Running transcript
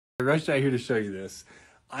I rushed out here to show you this.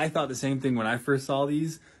 I thought the same thing when I first saw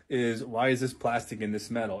these, is why is this plastic and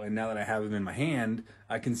this metal? And now that I have them in my hand,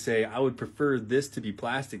 I can say I would prefer this to be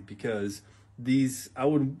plastic, because I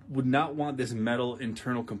would not want this metal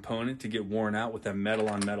internal component to get worn out with that metal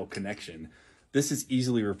on metal connection. This is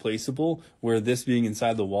easily replaceable, where this being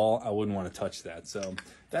inside the wall, I wouldn't want to touch that. So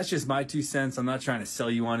that's just my 2 cents. I'm not trying to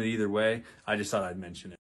sell you on it either way. I just thought I'd mention it.